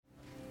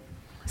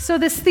So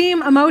this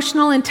theme,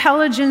 emotional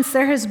intelligence,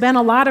 there has been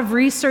a lot of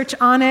research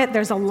on it.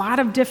 There's a lot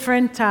of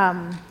different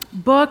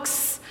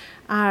books,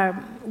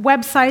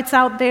 websites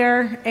out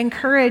there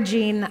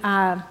encouraging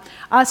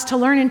us to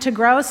learn and to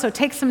grow. So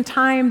take some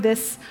time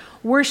this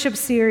worship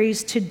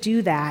series to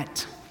do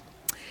that.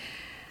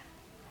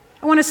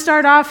 I want to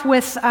start off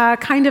with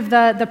kind of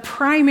the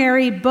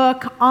primary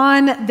book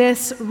on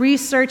this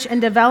research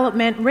and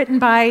development written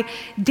by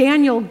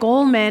Daniel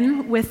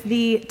Goleman with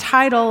the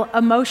title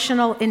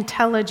Emotional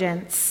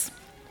Intelligence.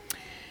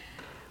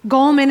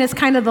 Goleman is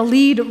kind of the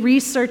lead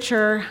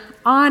researcher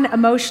on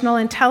emotional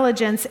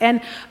intelligence,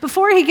 and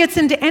before he gets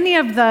into any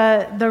of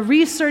the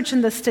research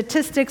and the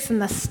statistics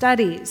and the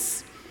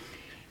studies,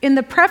 in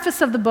the preface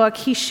of the book,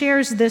 he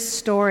shares this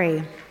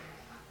story.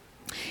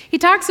 He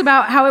talks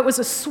about how it was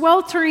a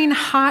sweltering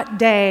hot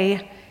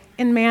day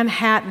in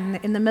Manhattan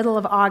in the middle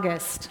of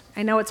August.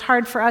 I know it's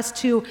hard for us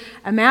to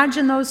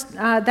imagine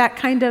that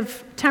kind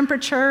of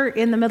temperature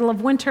in the middle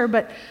of winter,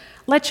 but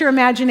let your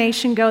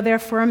imagination go there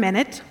for a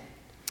minute.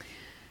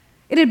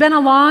 It had been a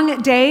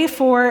long day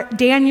for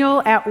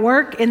Daniel at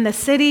work in the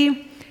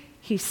city.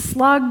 He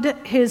slugged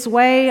his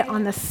way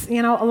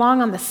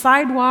along on the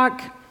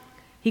sidewalk.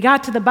 He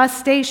got to the bus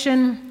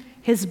station.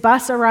 His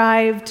bus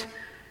arrived.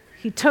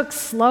 He took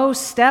slow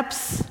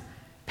steps,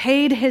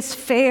 paid his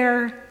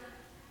fare,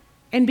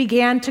 and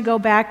began to go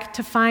back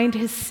to find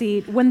his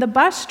seat when the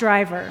bus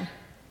driver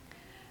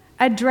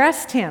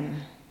addressed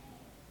him.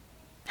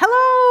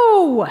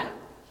 "Hello,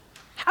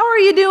 how are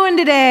you doing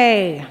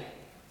today?"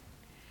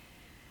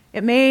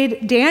 It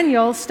made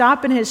Daniel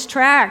stop in his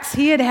tracks.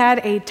 He had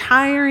had a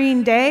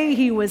tiring day.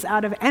 He was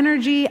out of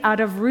energy, out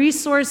of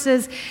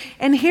resources.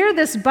 And here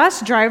this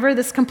bus driver,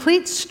 this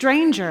complete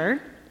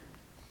stranger,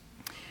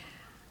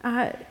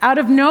 out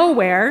of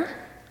nowhere,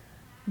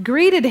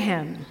 greeted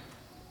him.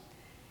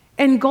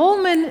 And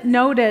Goleman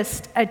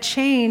noticed a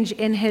change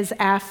in his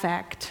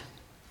affect.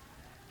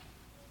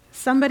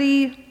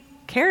 Somebody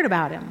cared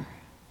about him.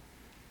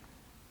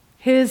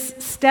 His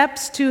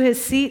steps to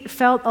his seat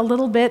felt a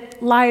little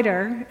bit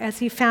lighter as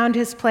he found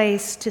his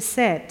place to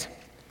sit.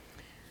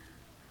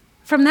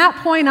 From that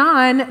point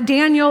on,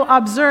 Daniel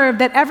observed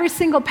that every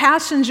single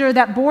passenger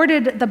that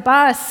boarded the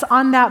bus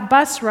on that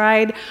bus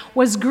ride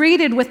was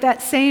greeted with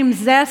that same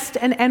zest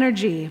and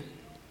energy.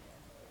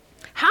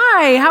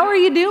 "Hi, how are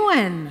you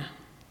doing?"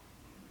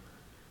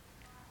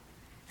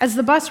 As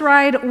the bus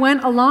ride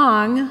went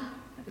along,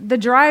 the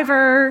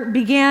driver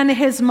began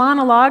his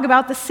monologue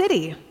about the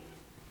city.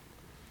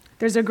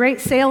 "There's a great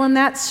sale in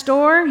that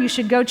store. You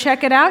should go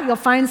check it out. You'll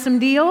find some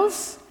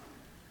deals.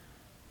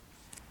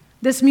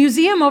 This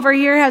museum over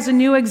here has a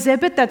new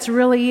exhibit that's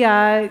really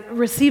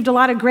received a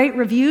lot of great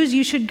reviews.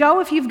 You should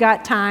go if you've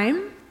got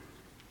time.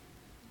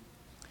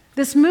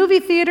 This movie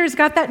theater's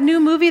got that new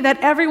movie that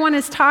everyone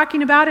is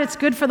talking about. It's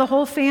good for the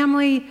whole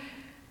family.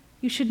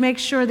 You should make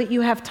sure that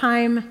you have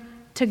time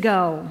to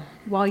go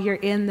while you're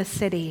in the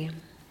city."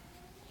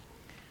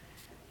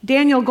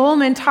 Daniel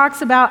Goleman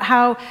talks about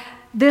how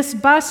this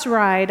bus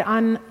ride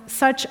on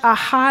such a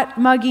hot,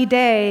 muggy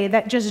day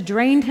that just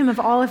drained him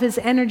of all of his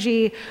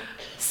energy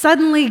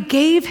suddenly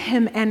gave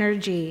him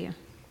energy.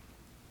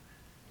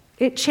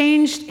 It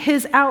changed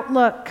his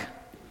outlook.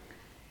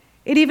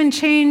 It even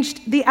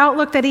changed the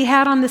outlook that he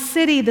had on the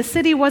city. The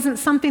city wasn't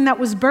something that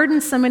was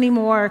burdensome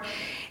anymore.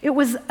 It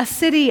was a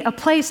city, a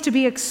place to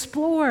be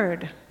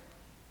explored,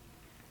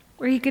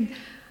 where he could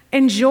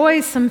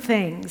enjoy some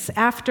things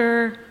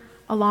after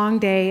a long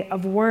day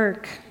of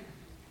work.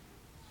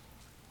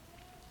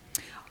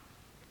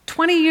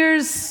 20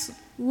 years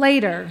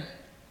later,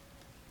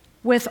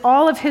 with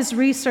all of his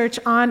research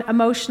on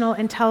emotional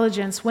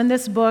intelligence, when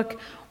this book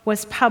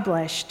was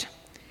published,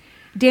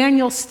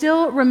 Daniel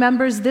still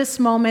remembers this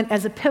moment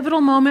as a pivotal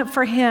moment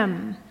for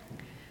him,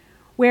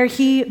 where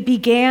he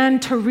began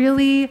to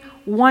really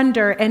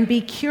wonder and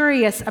be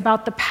curious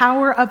about the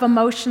power of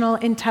emotional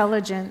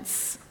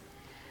intelligence,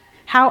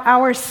 how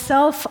our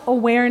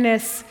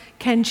self-awareness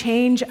can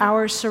change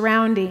our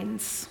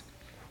surroundings,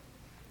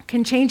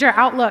 can change our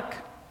outlook.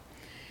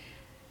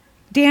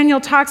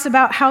 Daniel talks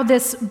about how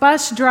this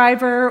bus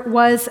driver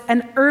was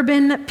an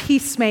urban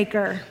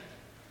peacemaker.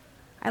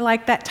 I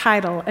like that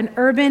title, an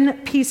urban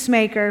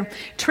peacemaker,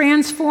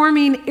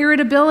 transforming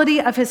irritability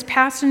of his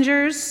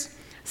passengers,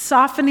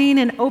 softening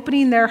and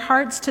opening their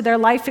hearts to their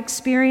life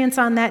experience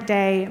on that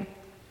day.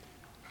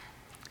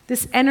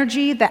 This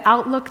energy, the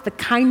outlook, the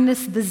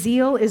kindness, the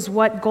zeal is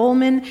what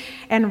Goleman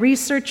and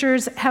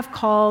researchers have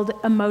called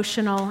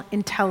emotional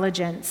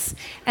intelligence.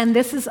 And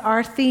this is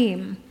our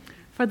theme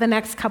for the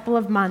next couple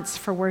of months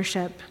for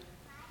worship.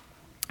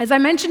 As I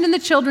mentioned in the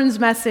children's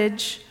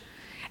message,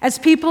 as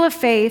people of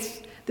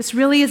faith, this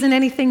really isn't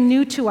anything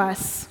new to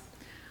us.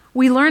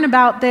 We learn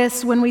about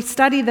this when we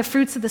study the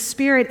fruits of the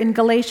Spirit in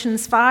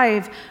Galatians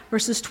 5,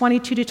 verses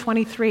 22 to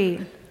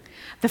 23.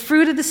 The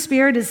fruit of the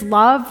Spirit is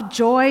love,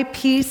 joy,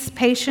 peace,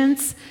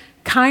 patience,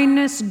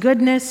 kindness,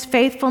 goodness,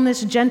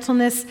 faithfulness,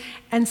 gentleness,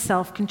 and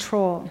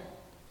self-control.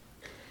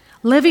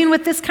 Living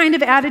with this kind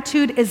of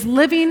attitude is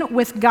living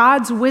with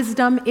God's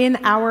wisdom in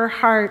our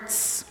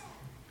hearts.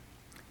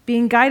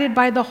 being guided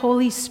by the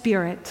Holy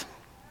Spirit.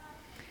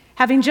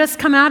 Having just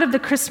come out of the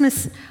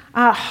Christmas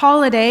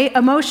holiday,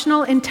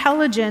 emotional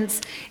intelligence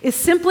is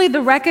simply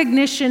the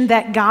recognition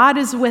that God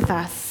is with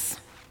us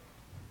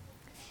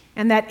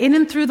and that in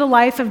and through the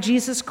life of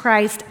Jesus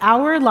Christ,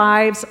 our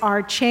lives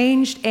are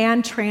changed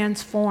and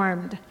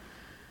transformed.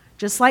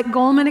 Just like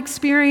Goldman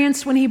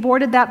experienced when he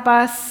boarded that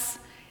bus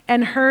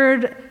and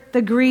heard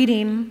the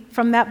greeting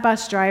from that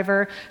bus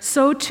driver,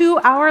 so too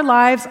our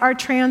lives are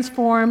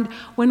transformed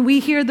when we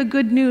hear the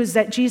good news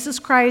that Jesus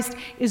Christ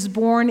is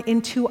born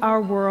into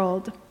our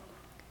world.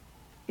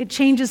 It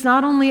changes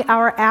not only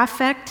our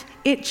affect,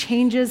 it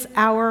changes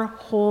our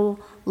whole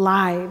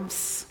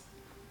lives.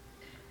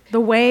 The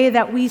way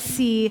that we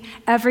see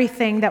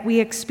everything that we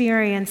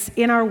experience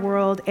in our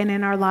world and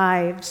in our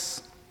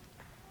lives.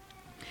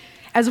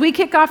 As we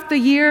kick off the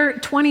year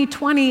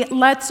 2020,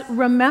 let's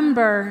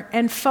remember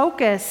and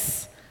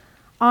focus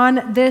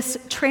on this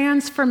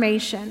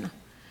transformation,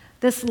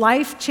 this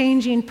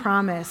life-changing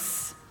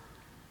promise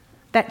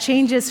that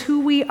changes who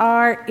we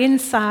are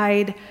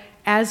inside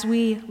as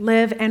we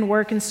live and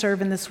work and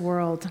serve in this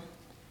world.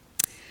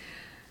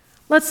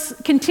 Let's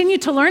continue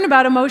to learn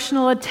about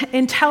emotional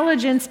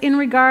intelligence in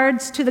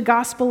regards to the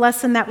gospel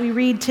lesson that we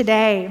read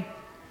today.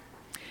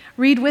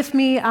 Read with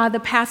me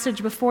the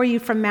passage before you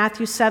from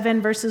Matthew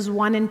 7, verses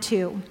 1 and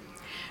 2.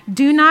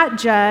 Do not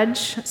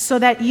judge so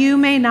that you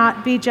may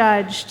not be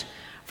judged.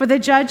 For the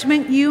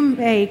judgment you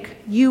make,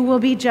 you will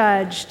be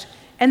judged,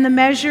 and the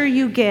measure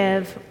you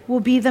give will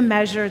be the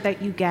measure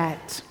that you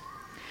get.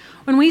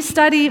 When we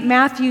study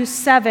Matthew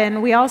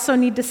 7, we also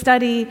need to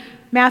study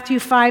Matthew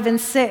 5 and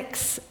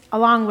 6,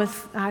 along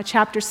with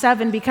chapter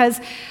 7,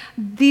 because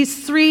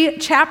these three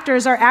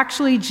chapters are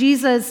actually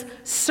Jesus'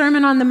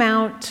 Sermon on the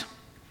Mount.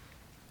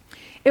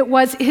 It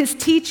was his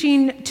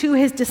teaching to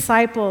his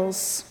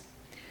disciples.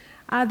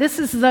 This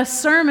is the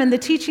sermon, the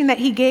teaching that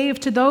he gave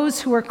to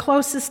those who were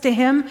closest to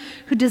him,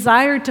 who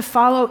desired to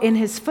follow in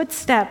his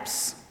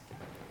footsteps.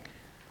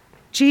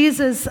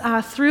 Jesus,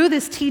 through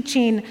this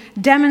teaching,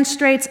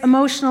 demonstrates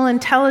emotional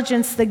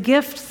intelligence, the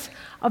gifts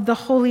of the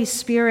Holy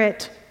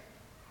Spirit.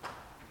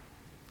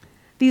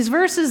 These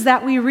verses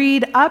that we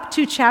read up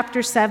to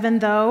chapter 7,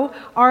 though,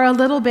 are a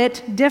little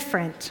bit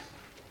different.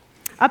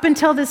 Up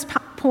until this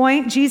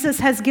point, Jesus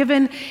has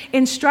given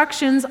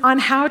instructions on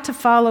how to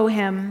follow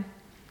him,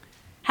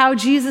 how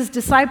Jesus'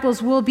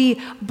 disciples will be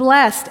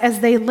blessed as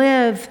they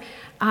live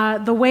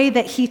the way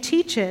that he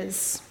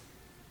teaches.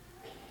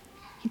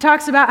 He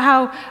talks about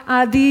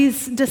how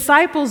these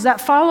disciples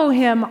that follow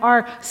him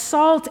are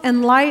salt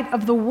and light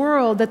of the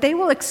world, that they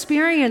will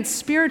experience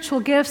spiritual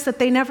gifts that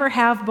they never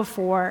have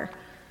before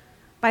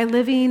by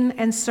living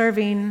and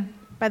serving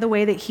by the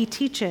way that he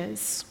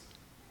teaches.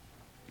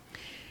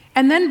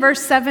 And then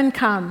verse 7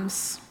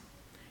 comes.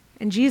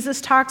 And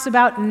Jesus talks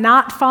about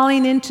not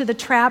falling into the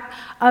trap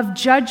of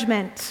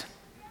judgment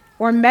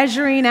or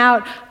measuring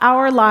out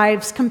our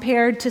lives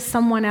compared to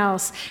someone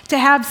else, to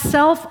have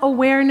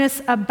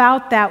self-awareness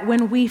about that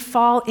when we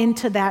fall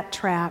into that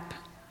trap.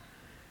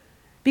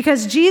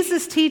 Because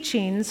Jesus'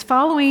 teachings,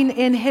 following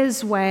in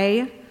his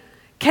way,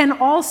 can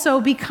also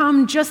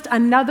become just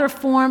another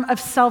form of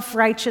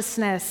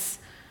self-righteousness,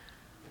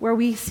 where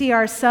we see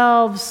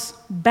ourselves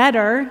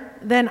better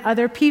than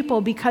other people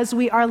because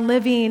we are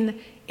living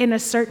in a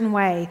certain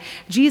way.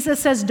 Jesus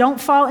says, don't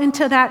fall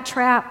into that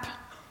trap.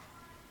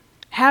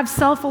 Have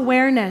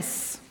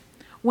self-awareness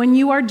when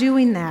you are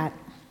doing that.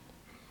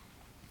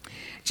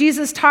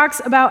 Jesus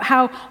talks about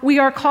how we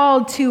are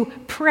called to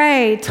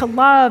pray, to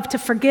love, to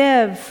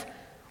forgive,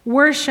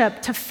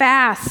 worship, to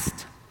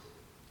fast,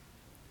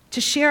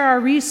 to share our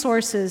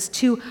resources,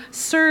 to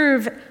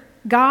serve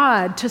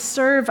God, to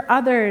serve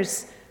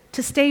others,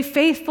 to stay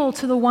faithful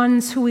to the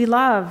ones who we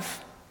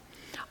love.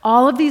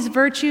 All of these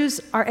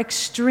virtues are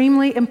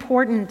extremely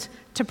important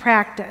to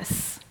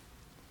practice,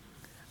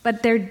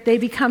 but they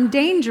become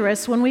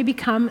dangerous when we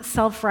become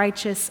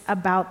self-righteous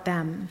about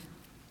them.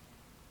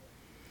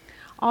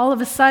 All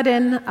of a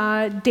sudden,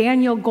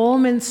 Daniel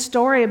Goleman's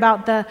story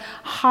about the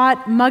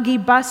hot, muggy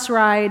bus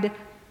ride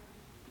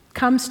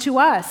comes to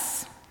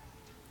us.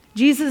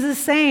 Jesus is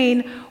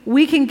saying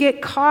we can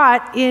get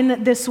caught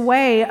in this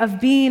way of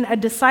being a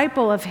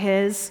disciple of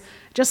his,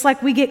 just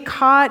like we get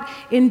caught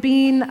in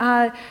being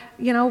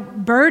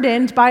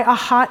burdened by a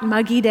hot,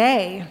 muggy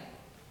day.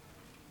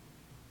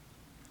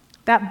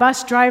 That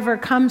bus driver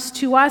comes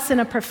to us in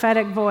a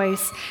prophetic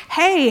voice.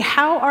 Hey,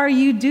 how are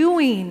you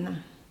doing?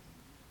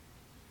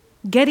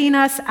 Getting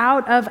us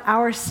out of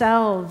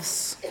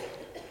ourselves.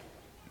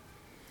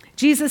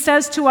 Jesus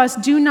says to us,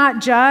 do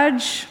not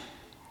judge.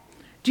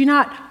 Do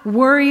not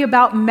worry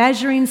about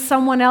measuring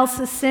someone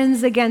else's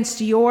sins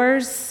against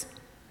yours.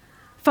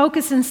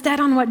 Focus instead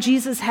on what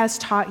Jesus has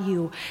taught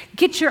you.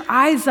 Get your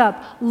eyes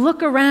up,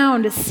 look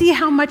around, see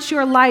how much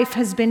your life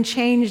has been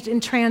changed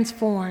and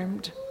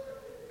transformed.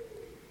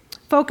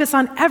 Focus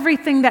on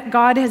everything that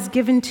God has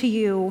given to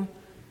you.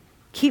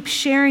 Keep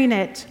sharing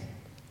it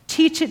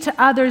Teach it to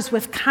others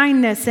with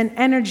kindness and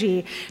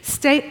energy.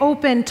 Stay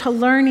open to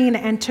learning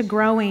and to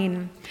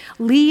growing.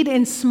 Lead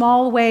in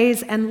small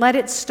ways and let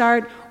it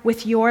start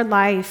with your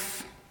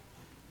life.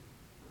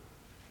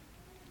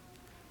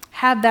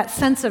 Have that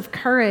sense of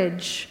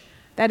courage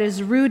that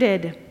is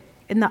rooted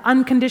in the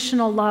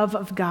unconditional love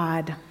of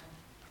God.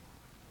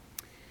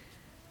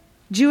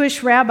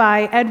 Jewish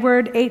Rabbi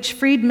Edward H.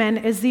 Friedman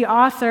is the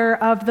author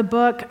of the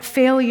book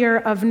Failure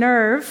of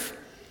Nerve,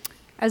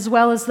 as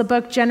well as the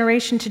book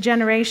Generation to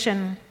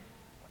Generation.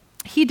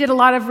 He did a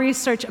lot of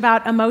research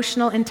about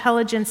emotional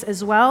intelligence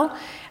as well,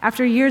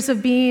 after years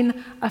of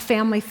being a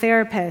family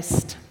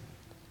therapist.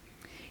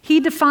 He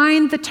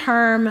defined the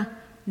term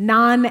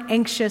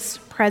non-anxious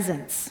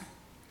presence,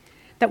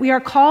 that we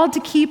are called to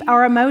keep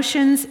our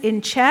emotions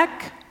in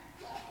check,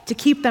 to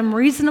keep them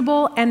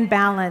reasonable and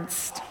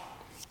balanced,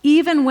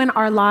 even when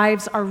our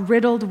lives are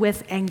riddled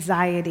with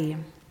anxiety.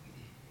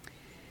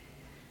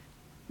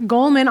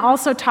 Goleman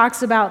also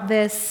talks about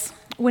this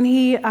when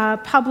he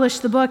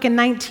published the book in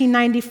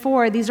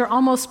 1994. These are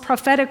almost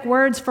prophetic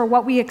words for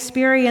what we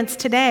experience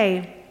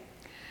today.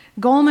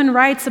 Goleman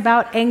writes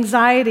about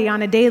anxiety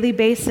on a daily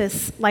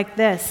basis like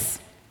this.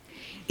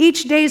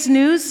 Each day's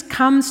news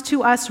comes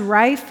to us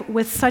rife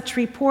with such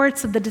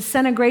reports of the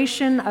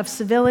disintegration of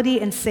civility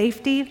and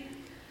safety,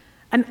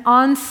 an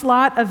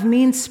onslaught of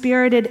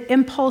mean-spirited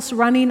impulse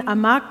running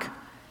amok.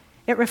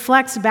 It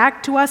reflects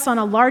back to us on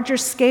a larger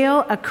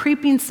scale a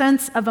creeping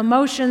sense of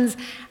emotions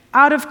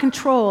out of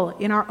control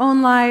in our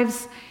own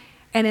lives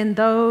and in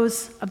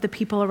those of the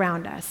people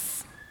around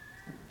us.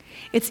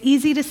 It's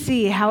easy to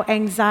see how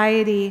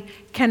anxiety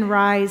can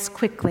rise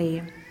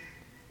quickly.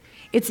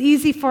 It's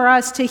easy for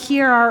us to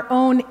hear our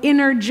own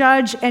inner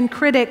judge and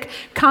critic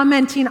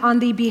commenting on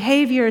the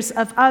behaviors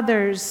of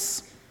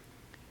others.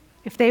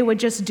 If they would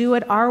just do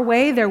it our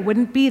way, there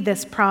wouldn't be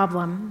this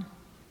problem.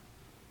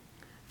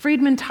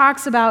 Friedman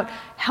talks about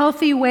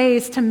healthy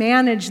ways to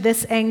manage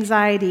this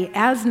anxiety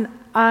as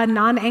a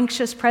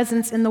non-anxious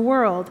presence in the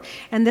world,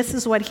 and this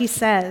is what he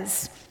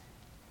says.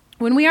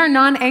 When we are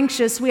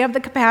non-anxious, we have the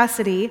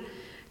capacity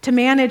to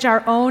manage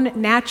our own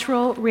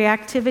natural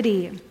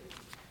reactivity.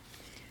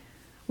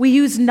 We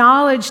use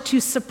knowledge to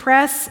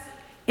suppress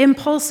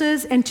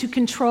impulses and to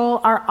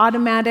control our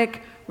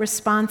automatic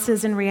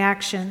responses and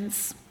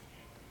reactions.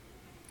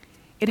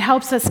 It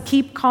helps us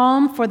keep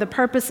calm for the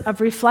purpose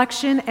of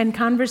reflection and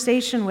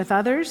conversation with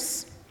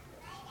others.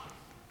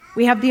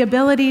 We have the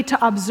ability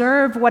to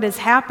observe what is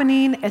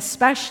happening,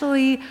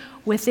 especially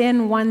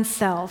within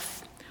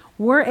oneself.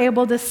 We're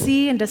able to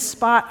see and to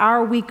spot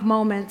our weak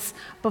moments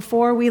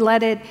before we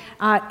let it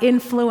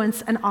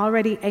influence an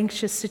already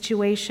anxious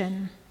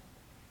situation.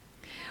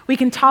 We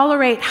can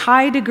tolerate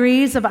high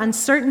degrees of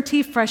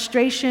uncertainty,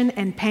 frustration,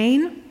 and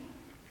pain,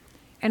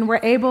 and we're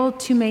able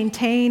to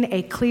maintain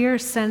a clear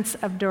sense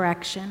of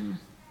direction.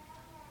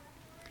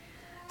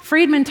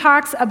 Friedman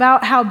talks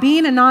about how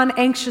being a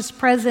non-anxious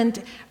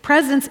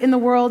presence in the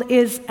world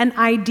is an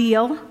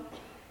ideal,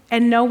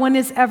 and no one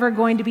is ever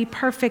going to be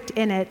perfect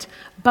in it,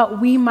 but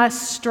we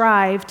must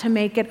strive to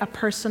make it a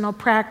personal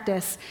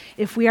practice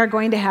if we are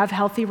going to have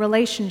healthy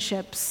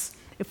relationships,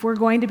 if we're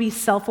going to be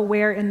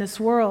self-aware in this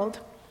world.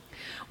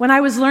 When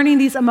I was learning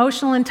these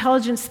emotional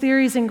intelligence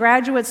theories in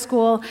graduate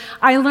school,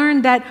 I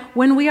learned that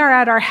when we are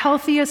at our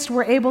healthiest,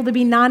 we're able to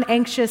be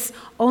non-anxious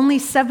only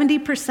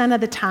 70%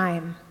 of the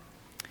time.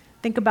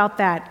 Think about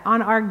that.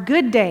 On our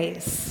good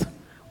days,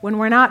 when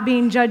we're not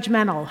being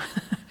judgmental,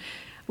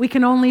 we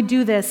can only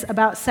do this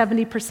about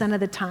 70% of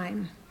the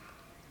time.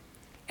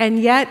 And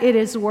yet it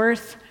is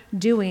worth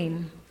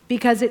doing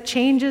because it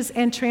changes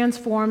and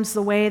transforms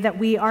the way that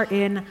we are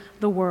in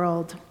the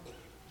world.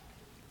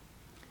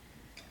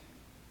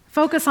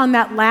 Focus on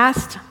that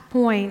last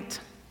point.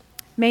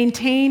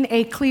 Maintain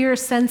a clear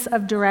sense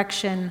of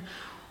direction.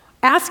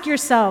 Ask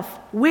yourself,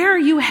 where are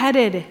you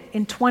headed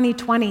in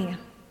 2020?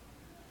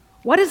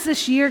 What is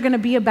this year going to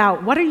be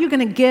about? What are you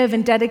going to give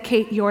and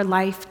dedicate your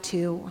life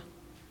to?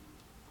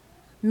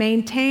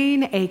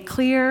 Maintain a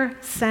clear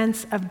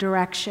sense of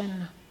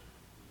direction.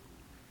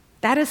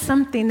 That is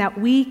something that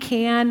we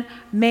can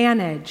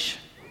manage.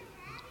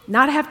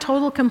 Not have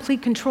total,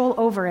 complete control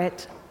over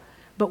it,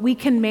 but we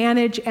can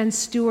manage and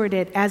steward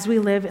it as we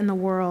live in the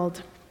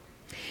world.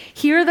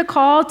 Hear the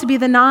call to be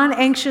the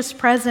non-anxious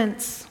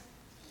presence.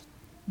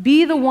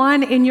 Be the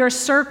one in your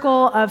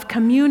circle of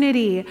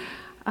community,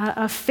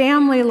 of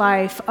family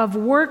life, of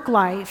work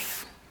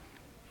life,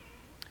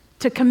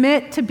 to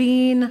commit to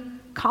being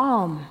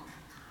calm,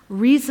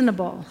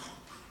 reasonable,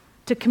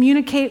 to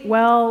communicate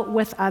well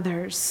with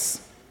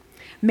others.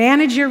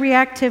 Manage your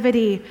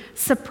reactivity,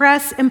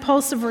 suppress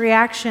impulsive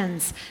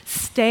reactions,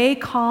 stay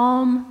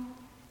calm,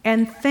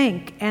 and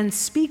think and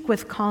speak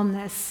with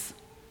calmness.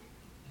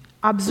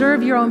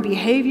 Observe your own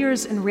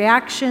behaviors and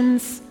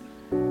reactions.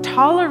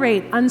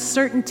 Tolerate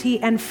uncertainty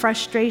and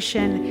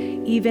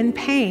frustration, even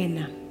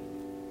pain.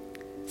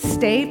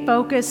 Stay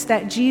focused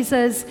that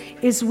Jesus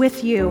is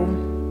with you.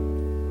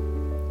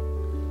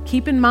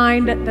 Keep in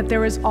mind that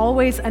there is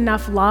always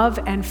enough love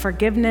and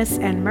forgiveness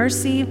and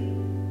mercy.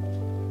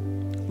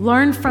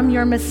 Learn from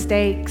your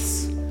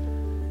mistakes.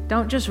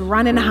 Don't just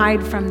run and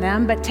hide from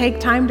them, but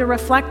take time to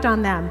reflect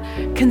on them.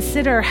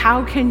 Consider,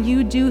 how can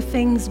you do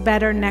things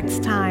better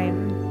next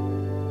time?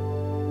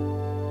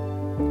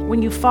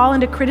 When you fall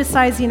into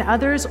criticizing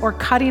others or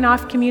cutting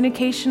off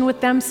communication with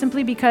them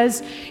simply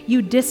because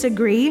you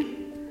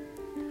disagree,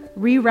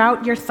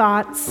 reroute your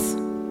thoughts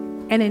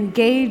and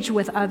engage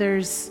with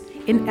others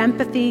in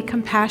empathy,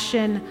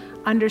 compassion,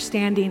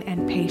 understanding,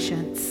 and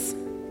patience.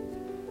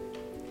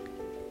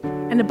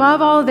 And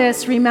above all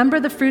this, remember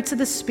the fruits of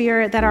the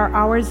Spirit that are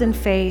ours in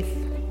faith.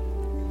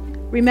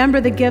 Remember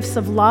the gifts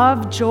of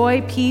love,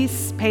 joy,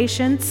 peace,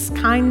 patience,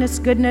 kindness,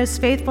 goodness,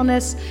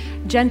 faithfulness,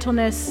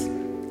 gentleness,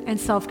 and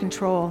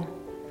self-control.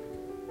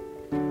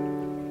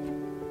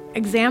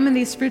 Examine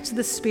these fruits of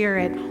the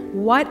Spirit.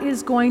 What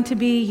is going to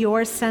be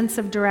your sense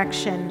of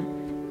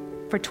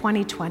direction for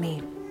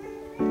 2020?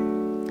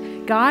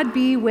 God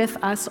be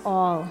with us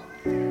all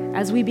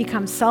as we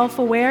become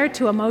self-aware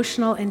to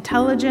emotional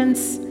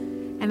intelligence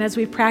and as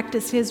we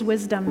practice His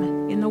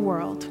wisdom in the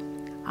world.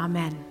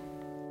 Amen.